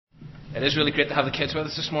It is really great to have the kids with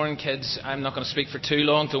us this morning. Kids, I'm not going to speak for too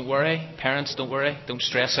long. Don't worry. Parents, don't worry. Don't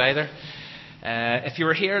stress either. If you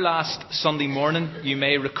were here last Sunday morning, you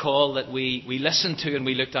may recall that we listened to and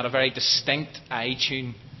we looked at a very distinct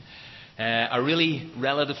iTune. A really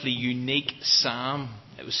relatively unique psalm.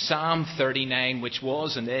 It was Psalm 39, which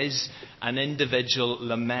was and is an individual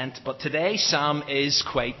lament. But today's psalm is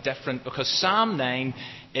quite different because Psalm 9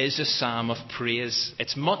 is a psalm of praise.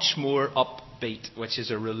 It's much more upbeat, which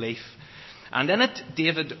is a relief. And in it,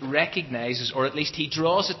 David recognises, or at least he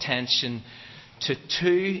draws attention to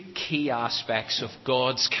two key aspects of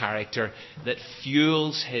God's character that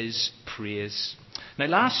fuels his praise. Now,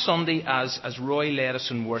 last Sunday, as Roy led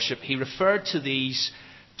us in worship, he referred to these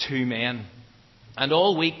two men. And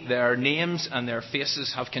all week, their names and their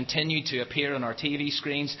faces have continued to appear on our TV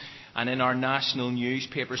screens and in our national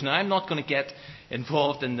newspapers. Now, I'm not going to get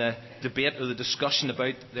involved in the debate or the discussion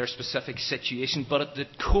about their specific situation, but at the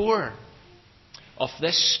core of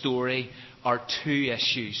this story are two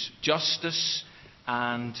issues: justice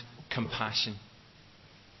and compassion.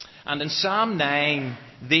 And in Psalm 9,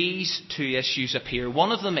 these two issues appear.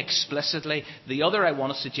 One of them explicitly, the other, I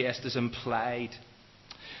want to suggest, is implied.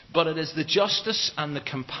 But it is the justice and the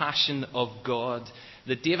compassion of God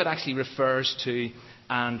that David actually refers to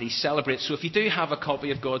and he celebrates. So if you do have a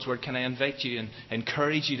copy of God's Word, can I invite you and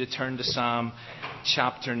encourage you to turn to Psalm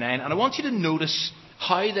chapter 9. And I want you to notice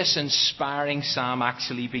how this inspiring psalm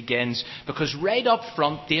actually begins. Because right up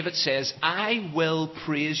front, David says, "I will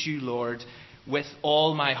praise you, Lord, with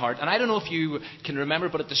all my heart." And I don't know if you can remember,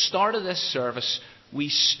 but at the start of this service, we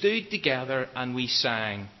stood together and we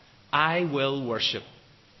sang, "I will worship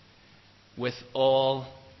with all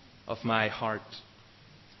of my heart."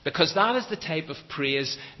 Because that is the type of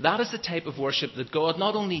praise, that is the type of worship that God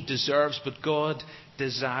not only deserves, but God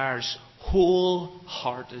desires.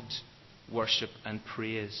 Wholehearted worship and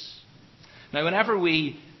praise. Now, whenever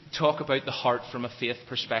we talk about the heart from a faith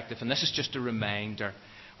perspective, and this is just a reminder,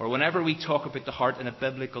 or whenever we talk about the heart in a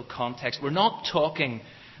biblical context, we're not talking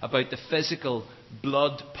about the physical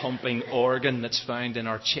blood-pumping organ that's found in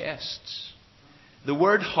our chests. The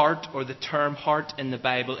word heart, or the term heart in the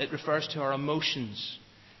Bible, it refers to our emotions,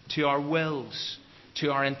 to our wills,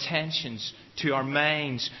 to our intentions, to our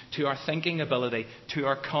minds, to our thinking ability, to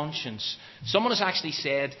our conscience. Someone has actually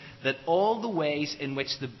said that all the ways in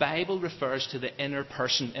which the Bible refers to the inner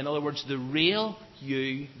person, in other words, the real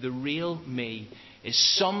you, the real me, is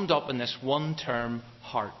summed up in this one term,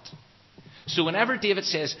 heart. So whenever David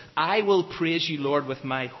says, "I will praise you, Lord, with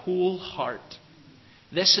my whole heart,"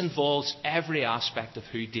 this involves every aspect of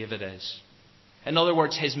who David is. In other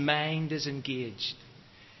words, his mind is engaged.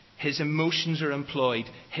 His emotions are employed.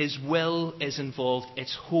 His will is involved.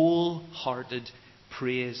 It's wholehearted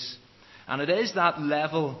praise. And it is that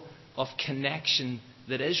level of connection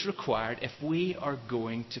that is required if we are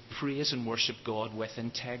going to praise and worship God with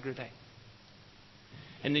integrity.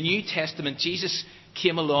 In the New Testament, Jesus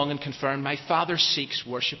came along and confirmed, "My Father seeks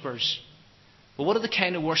worshippers." Well, what are the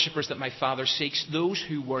kind of worshippers that my Father seeks? Those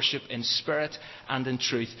who worship in spirit and in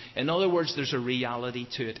truth. In other words, there's a reality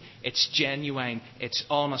to it. It's genuine, it's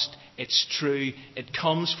honest, it's true, it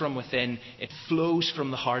comes from within, it flows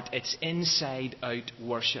from the heart, it's inside-out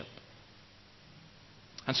worship.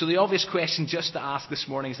 And so the obvious question just to ask this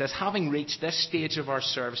morning is this: having reached this stage of our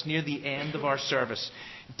service, near the end of our service,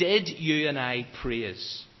 did you and I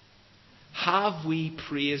praise? Have we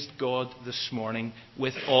praised God this morning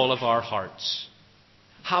with all of our hearts?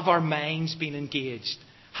 Have our minds been engaged?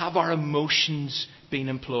 Have our emotions been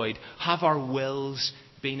employed? Have our wills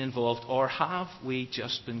been involved? Or have we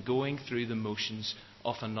just been going through the motions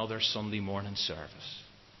of another Sunday morning service?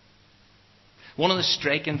 One of the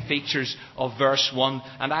striking features of verse 1,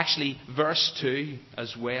 and actually verse 2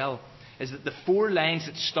 as well, is that the 4 lines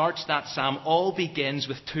that starts that psalm all begins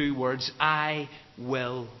with 2 words, "I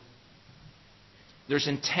will." There's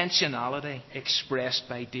intentionality expressed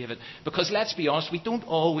by David. Because let's be honest, we don't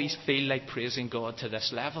always feel like praising God to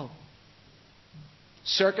this level.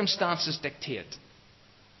 Circumstances dictate.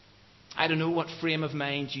 I don't know what frame of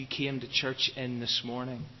mind you came to church in this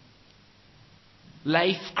morning.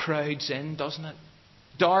 Life crowds in, doesn't it?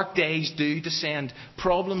 Dark days do descend,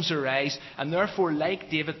 problems arise, and therefore,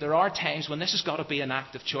 like David, there are times when this has got to be an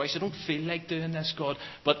act of choice. I don't feel like doing this, God,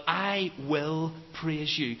 but I will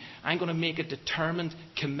praise you. I'm going to make a determined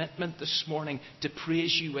commitment this morning to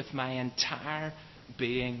praise you with my entire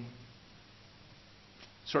being.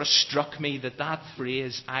 Sort of struck me that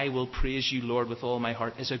phrase, "I will praise you, Lord, with all my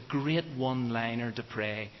heart," is a great one-liner to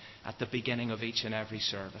pray at the beginning of each and every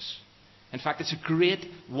service. In fact, it's a great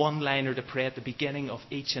one-liner to pray at the beginning of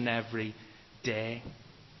each and every day.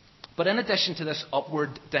 But in addition to this upward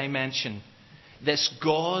dimension, this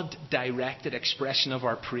God-directed expression of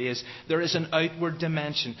our praise, there is an outward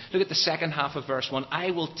dimension. Look at the second half of verse 1.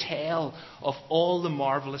 I will tell of all the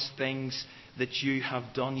marvellous things that you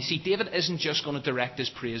have done. You see, David isn't just going to direct his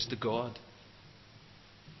praise to God.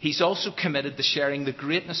 He's also committed to sharing the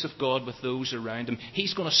greatness of God with those around him.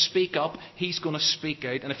 He's going to speak up. He's going to speak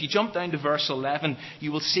out. And if you jump down to verse 11,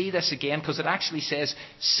 you will see this again, because it actually says,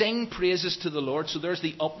 sing praises to the Lord. So there's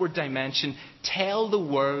the upward dimension. Tell the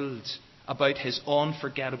world about his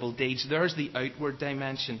unforgettable deeds. There's the outward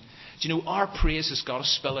dimension. Do you know, our praise has got to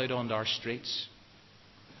spill out onto our streets.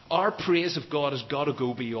 Our praise of God has got to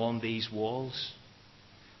go beyond these walls.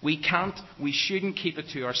 We shouldn't keep it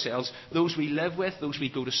to ourselves. Those we live with, those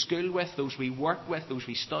we go to school with, those we work with, those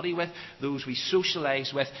we study with, those we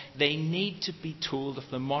socialise with, they need to be told of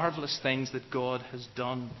the marvellous things that God has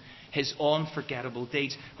done, his unforgettable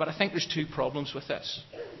deeds. But I think there's two problems with this.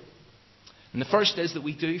 And the first is that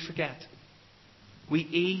we do forget. We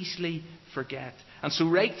easily forget. And so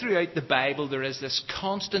right throughout the Bible there is this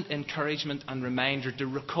constant encouragement and reminder to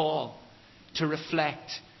recall, to reflect,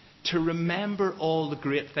 to remember all the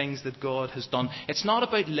great things that God has done. It's not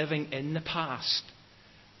about living in the past,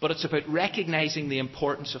 but it's about recognising the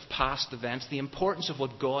importance of past events, the importance of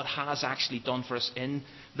what God has actually done for us in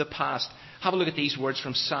the past. Have a look at these words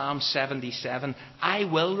from Psalm 77. I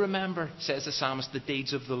will remember, says the psalmist, the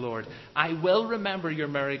deeds of the Lord. I will remember your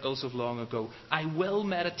miracles of long ago. I will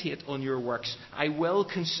meditate on your works. I will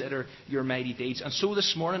consider your mighty deeds. And so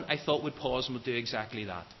this morning I thought we'd pause and we'd do exactly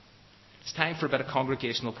that. It's time for a bit of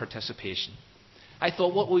congregational participation. I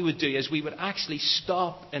thought what we would do is we would actually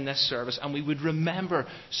stop in this service and we would remember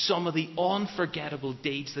some of the unforgettable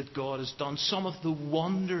deeds that God has done, some of the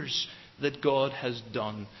wonders that God has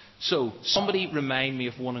done. So, somebody remind me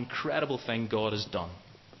of one incredible thing God has done.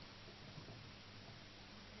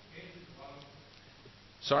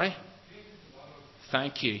 Sorry?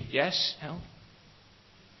 Thank you. Yes? Hell?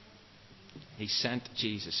 He sent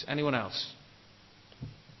Jesus. Anyone else?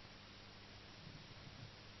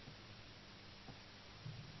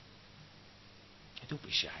 Don't be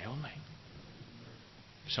shy on me.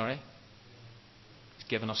 Sorry? He's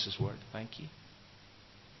given us his word. Thank you.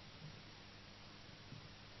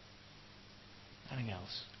 Anything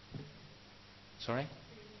else? Sorry?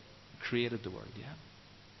 Created the word, yeah.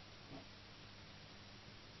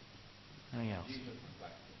 Anything else?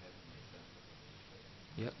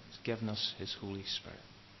 Yep, he's given us his Holy Spirit.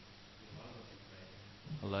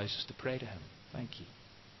 Allows us to pray to him. Thank you.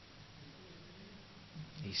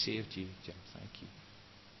 He saved you, Jim. Thank you.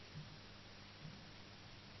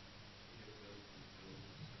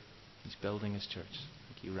 He's building his church.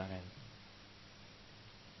 Thank you, Ryan.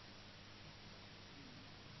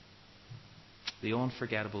 The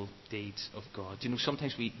unforgettable deeds of God. You know,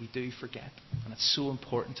 sometimes we do forget, and it's so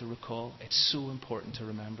important to recall. It's so important to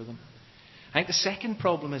remember them. I think the second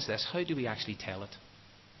problem is this. How do we actually tell it?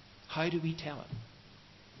 How do we tell it?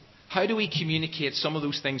 How do we communicate some of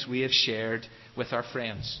those things we have shared with our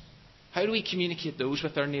friends? How do we communicate those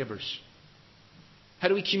with our neighbours? How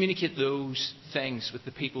do we communicate those things with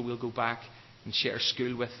the people we'll go back and share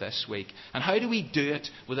school with this week? And how do we do it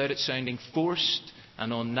without it sounding forced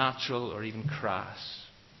and unnatural or even crass?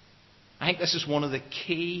 I think this is one of the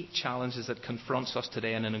key challenges that confronts us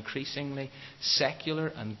today in an increasingly secular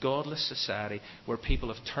and godless society where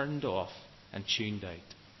people have turned off and tuned out.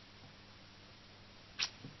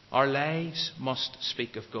 Our lives must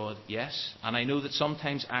speak of God, yes. And I know that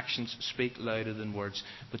sometimes actions speak louder than words.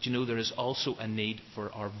 But you know, there is also a need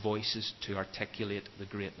for our voices to articulate the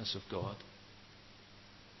greatness of God.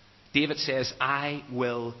 David says, I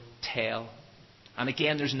will tell. And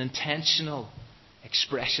again, there's an intentional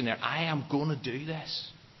expression there. I am going to do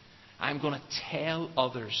this. I'm going to tell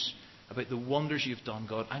others about the wonders you've done,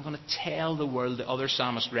 God. I'm going to tell the world, the other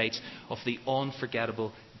psalmist writes, of the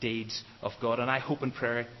unforgettable deeds of God. And I hope and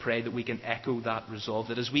pray that we can echo that resolve.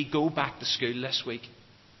 That as we go back to school this week,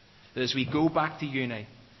 that as we go back to uni,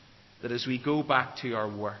 that as we go back to our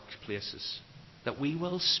workplaces, that we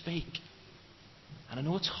will speak. And I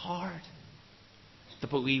know it's hard,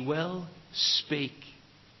 but we will speak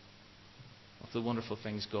of the wonderful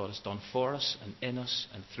things God has done for us and in us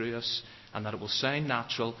and through us, and that it will sound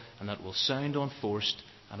natural and that it will sound unforced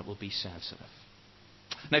and it will be sensitive.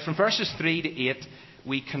 Now from verses 3 to 8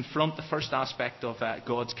 we confront the first aspect of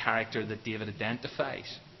God's character that David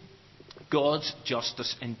identifies. God's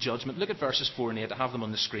justice and judgment. Look at verses 4 and 8. I have them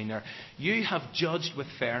on the screen there. You have judged with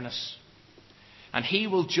fairness, and he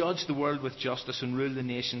will judge the world with justice and rule the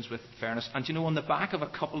nations with fairness. And you know, on the back of a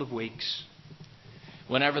couple of weeks,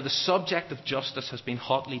 whenever the subject of justice has been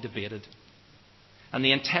hotly debated, And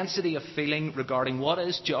the intensity of feeling regarding what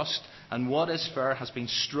is just and what is fair has been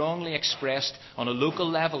strongly expressed on a local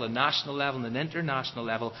level, a national level, and an international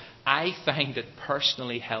level. I find it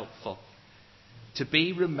personally helpful to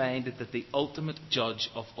be reminded that the ultimate judge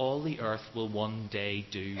of all the earth will one day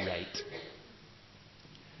do right.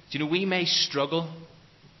 Do you know, we may struggle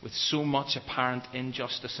with so much apparent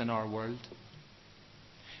injustice in our world.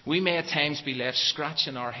 We may at times be left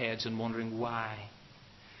scratching our heads and wondering why.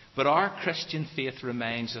 But our Christian faith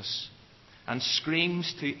reminds us and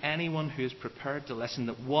screams to anyone who is prepared to listen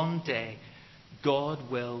that one day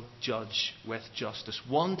God will judge with justice.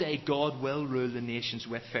 One day God will rule the nations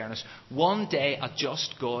with fairness. One day a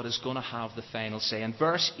just God is going to have the final say. In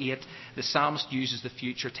verse 8, the psalmist uses the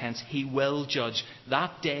future tense. He will judge.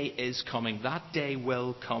 That day is coming. That day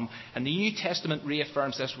will come. And the New Testament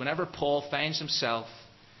reaffirms this whenever Paul finds himself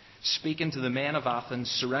speaking to the men of Athens,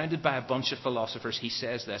 surrounded by a bunch of philosophers. He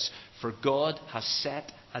says this: "For God has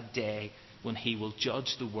set a day when he will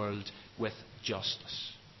judge the world with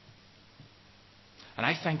justice." And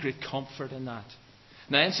I find great comfort in that.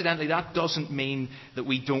 Now, incidentally, that doesn't mean that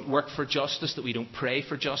we don't work for justice, that we don't pray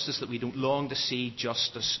for justice, that we don't long to see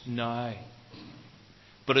justice now.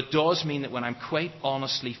 But it does mean that when I'm quite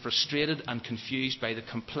honestly frustrated and confused by the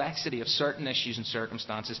complexity of certain issues and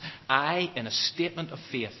circumstances, I, in a statement of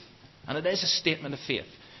faith, and it is a statement of faith,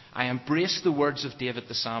 I embrace the words of David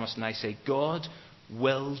the psalmist and I say, God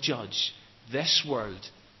will judge this world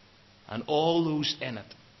and all those in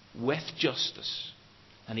it with justice.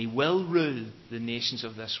 And he will rule the nations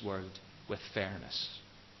of this world with fairness.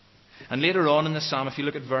 And later on in the psalm, if you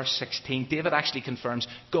look at verse 16, David actually confirms,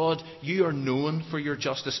 God, you are known for your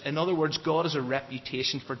justice. In other words, God has a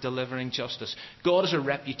reputation for delivering justice. God has a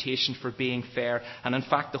reputation for being fair. And in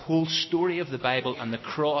fact, the whole story of the Bible and the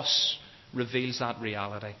cross reveals that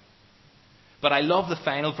reality. But I love the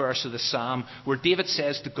final verse of the psalm where David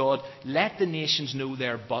says to God, let the nations know they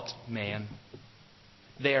are but men.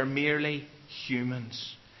 They are merely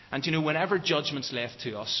humans. And you know, whenever judgment's left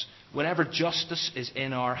to us, whenever justice is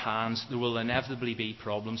in our hands, there will inevitably be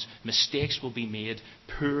problems. Mistakes will be made.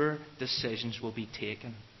 Poor decisions will be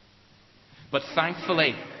taken. But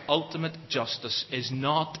thankfully, ultimate justice is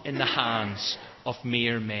not in the hands of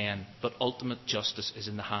mere men, but ultimate justice is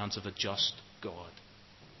in the hands of a just God.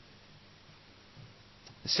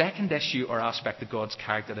 The second issue or aspect of God's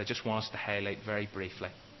character that I just want us to highlight very briefly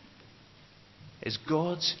is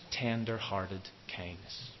God's tender-hearted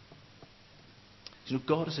kindness. You know,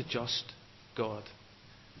 God is a just God,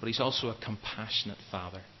 but he's also a compassionate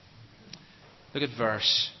Father. Look at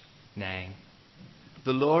verse 9.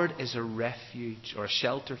 The Lord is a refuge or a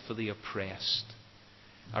shelter for the oppressed,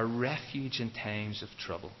 a refuge in times of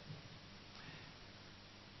trouble.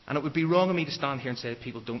 And it would be wrong of me to stand here and say that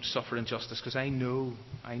people don't suffer injustice, because I know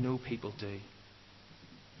people do.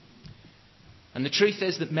 And the truth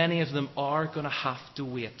is that many of them are going to have to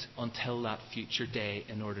wait until that future day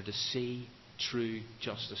in order to see true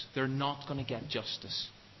justice. They're not going to get justice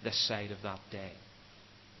this side of that day.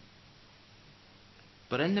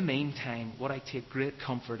 But in the meantime, what I take great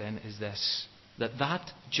comfort in is this,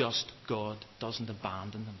 that just God doesn't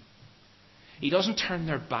abandon them. He doesn't turn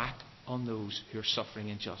their back on those who are suffering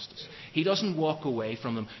injustice. He doesn't walk away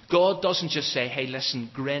from them. God doesn't just say, hey, listen,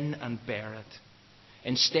 grin and bear it.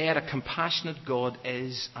 Instead, a compassionate God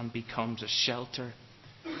is and becomes a shelter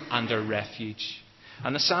and a refuge.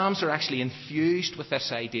 And the Psalms are actually infused with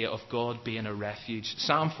this idea of God being a refuge.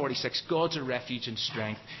 Psalm 46, God's a refuge and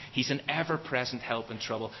strength. He's an ever-present help in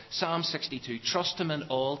trouble. Psalm 62, trust him in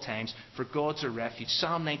all times, for God's a refuge.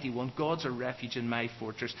 Psalm 91, God's a refuge in my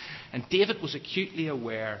fortress. And David was acutely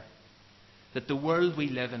aware that the world we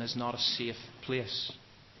live in is not a safe place.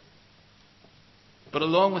 But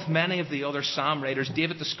along with many of the other psalm writers,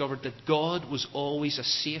 David discovered that God was always a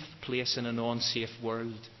safe place in an unsafe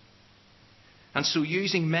world. And so,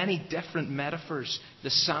 using many different metaphors, the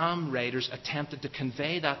psalm writers attempted to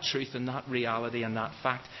convey that truth and that reality and that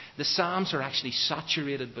fact. The psalms are actually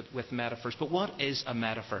saturated with metaphors. But what is a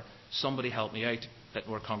metaphor? Somebody help me out. A bit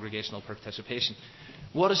more congregational participation.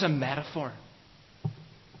 What is a metaphor?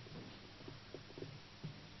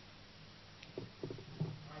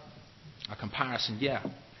 A comparison, yeah.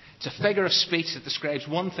 It's a figure of speech that describes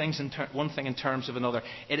one thing in terms of another.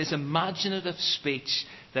 It is imaginative speech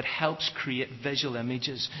that helps create visual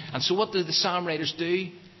images. And so what do the psalm writers do?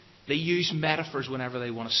 They use metaphors whenever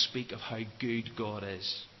they want to speak of how good God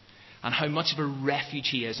is and how much of a refuge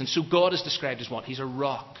he is. And so God is described as what? He's a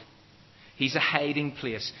rock. He's a hiding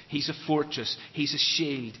place. He's a fortress. He's a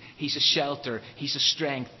shield. He's a shelter. He's a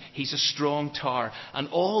strength. He's a strong tower. And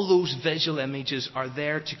all those visual images are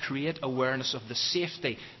there to create awareness of the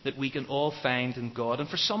safety that we can all find in God. And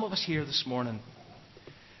for some of us here this morning,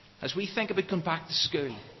 as we think about going back to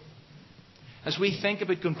school, as we think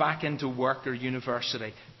about going back into work or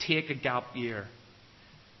university, take a gap year,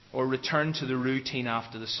 or return to the routine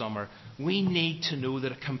after the summer, we need to know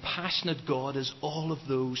that a compassionate God is all of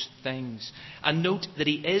those things. And note that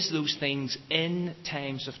He is those things in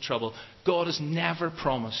times of trouble. God has never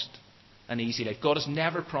promised an easy life. God has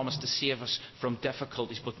never promised to save us from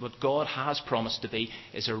difficulties. But what God has promised to be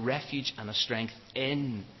is a refuge and a strength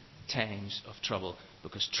in times of trouble,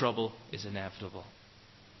 because trouble is inevitable.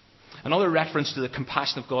 Another reference to the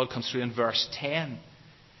compassion of God comes through in verse 10.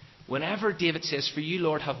 Whenever David says, "For you,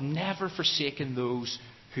 Lord, have never forsaken those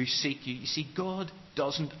who seek you." You see, God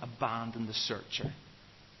doesn't abandon the searcher.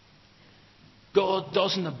 God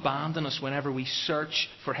doesn't abandon us whenever we search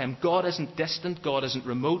for Him. God isn't distant. God isn't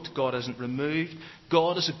remote. God isn't removed.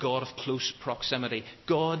 God is a God of close proximity.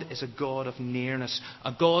 God is a God of nearness.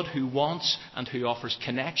 A God who wants and who offers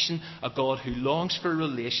connection. A God who longs for a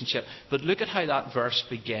relationship. But look at how that verse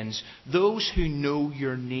begins. Those who know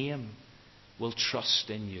your name will trust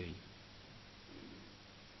in you.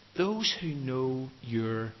 Those who know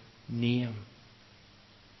your name.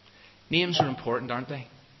 Names are important, aren't they?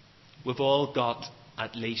 We've all got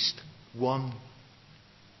at least one.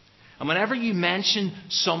 And whenever you mention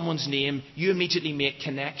someone's name, you immediately make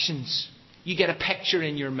connections. You get a picture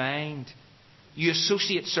in your mind. You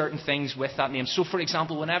associate certain things with that name. So, for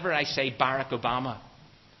example, whenever I say Barack Obama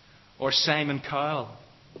or Simon Cowell,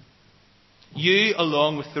 you,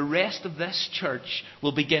 along with the rest of this church,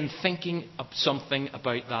 will begin thinking of something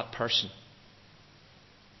about that person.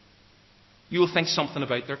 You will think something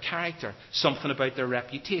about their character, something about their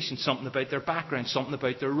reputation, something about their background, something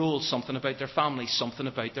about their role, something about their family, something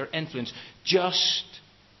about their influence, just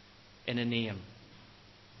in a name.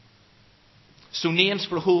 So names,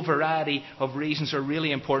 for a whole variety of reasons, are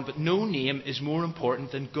really important, but no name is more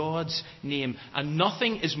important than God's name. And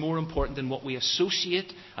nothing is more important than what we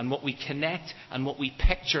associate and what we connect and what we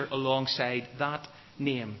picture alongside that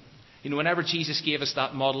name. You know, whenever Jesus gave us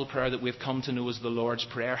that model prayer that we've come to know as the Lord's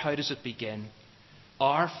Prayer, how does it begin?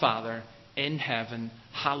 Our Father in heaven,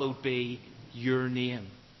 hallowed be your name.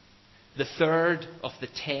 The third of the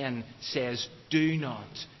 10 says, do not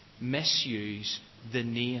misuse the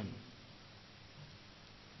name.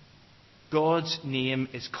 God's name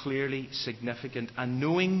is clearly significant, and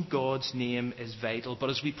knowing God's name is vital. But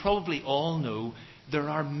as we probably all know, there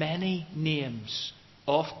are many names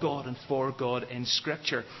of God and for God in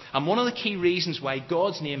Scripture. And one of the key reasons why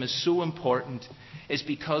God's name is so important is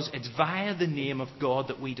because it's via the name of God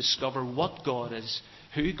that we discover what God is,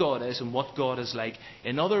 who God is, and what God is like.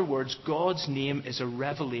 In other words, God's name is a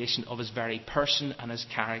revelation of His very person and His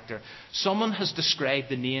character. Someone has described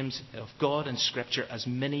the names of God in Scripture as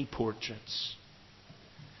mini portraits.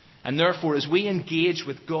 And therefore, as we engage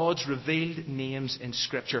with God's revealed names in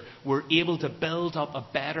Scripture, we're able to build up a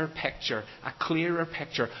better picture, a clearer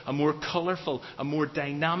picture, a more colourful, a more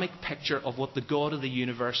dynamic picture of what the God of the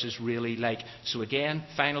universe is really like. So again,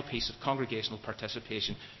 final piece of congregational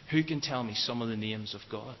participation. Who can tell me some of the names of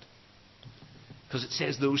God? Because it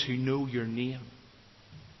says those who know your name.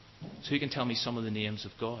 So who can tell me some of the names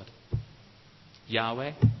of God?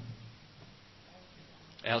 Yahweh,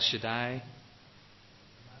 El Shaddai,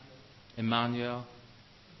 Emmanuel,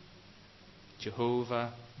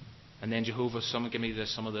 Jehovah, and then Jehovah, someone give me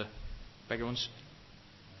some of the bigger ones.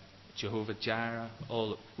 Jehovah Jireh,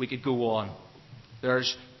 all. We could go on.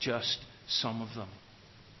 There's just some of them.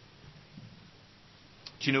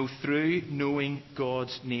 Do you know, through knowing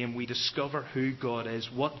God's name, we discover who God is,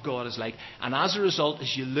 what God is like. And as a result,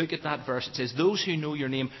 as you look at that verse, it says, those who know your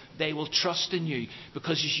name, they will trust in you.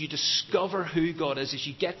 Because as you discover who God is, as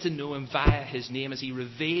you get to know Him via His name, as He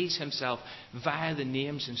reveals Himself via the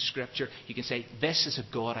names in Scripture, you can say, this is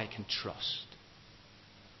a God I can trust.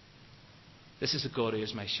 This is a God who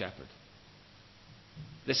is my shepherd.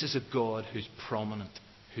 This is a God who's prominent,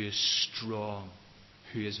 who is strong,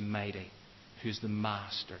 who is mighty, who is the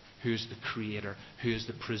master, who is the creator, who is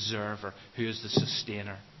the preserver, who is the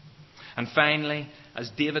sustainer. And finally,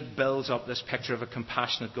 as David builds up this picture of a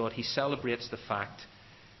compassionate God, he celebrates the fact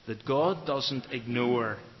that God doesn't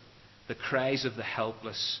ignore the cries of the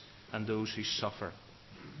helpless and those who suffer.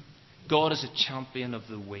 God is a champion of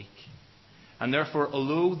the weak. And therefore,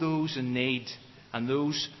 although those in need and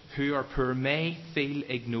those who are poor may feel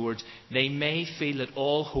ignored, they may feel that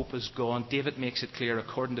all hope is gone, David makes it clear,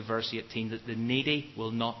 according to verse 18, that the needy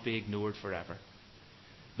will not be ignored forever.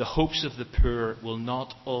 The hopes of the poor will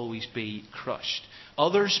not always be crushed.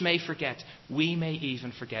 Others may forget. We may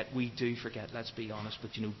even forget. We do forget, let's be honest.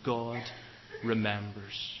 But God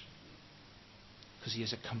remembers. Because He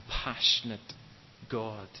is a compassionate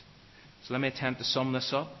God. So let me attempt to sum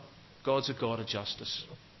this up. God's a God of justice.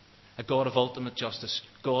 A God of ultimate justice.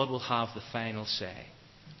 God will have the final say.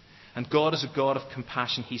 And God is a God of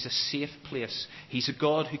compassion. He's a safe place. He's a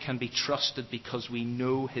God who can be trusted because we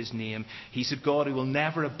know His name. He's a God who will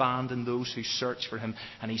never abandon those who search for Him.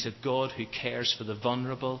 And He's a God who cares for the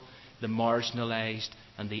vulnerable, the marginalised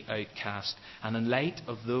and the outcast. And in light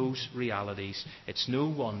of those realities, it's no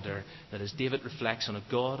wonder that as David reflects on a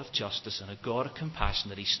God of justice and a God of compassion,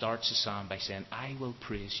 that he starts the psalm by saying, I will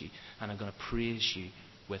praise you, and I'm going to praise you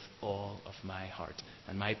with all of my heart.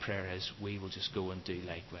 And my prayer is we will just go and do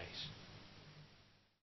likewise.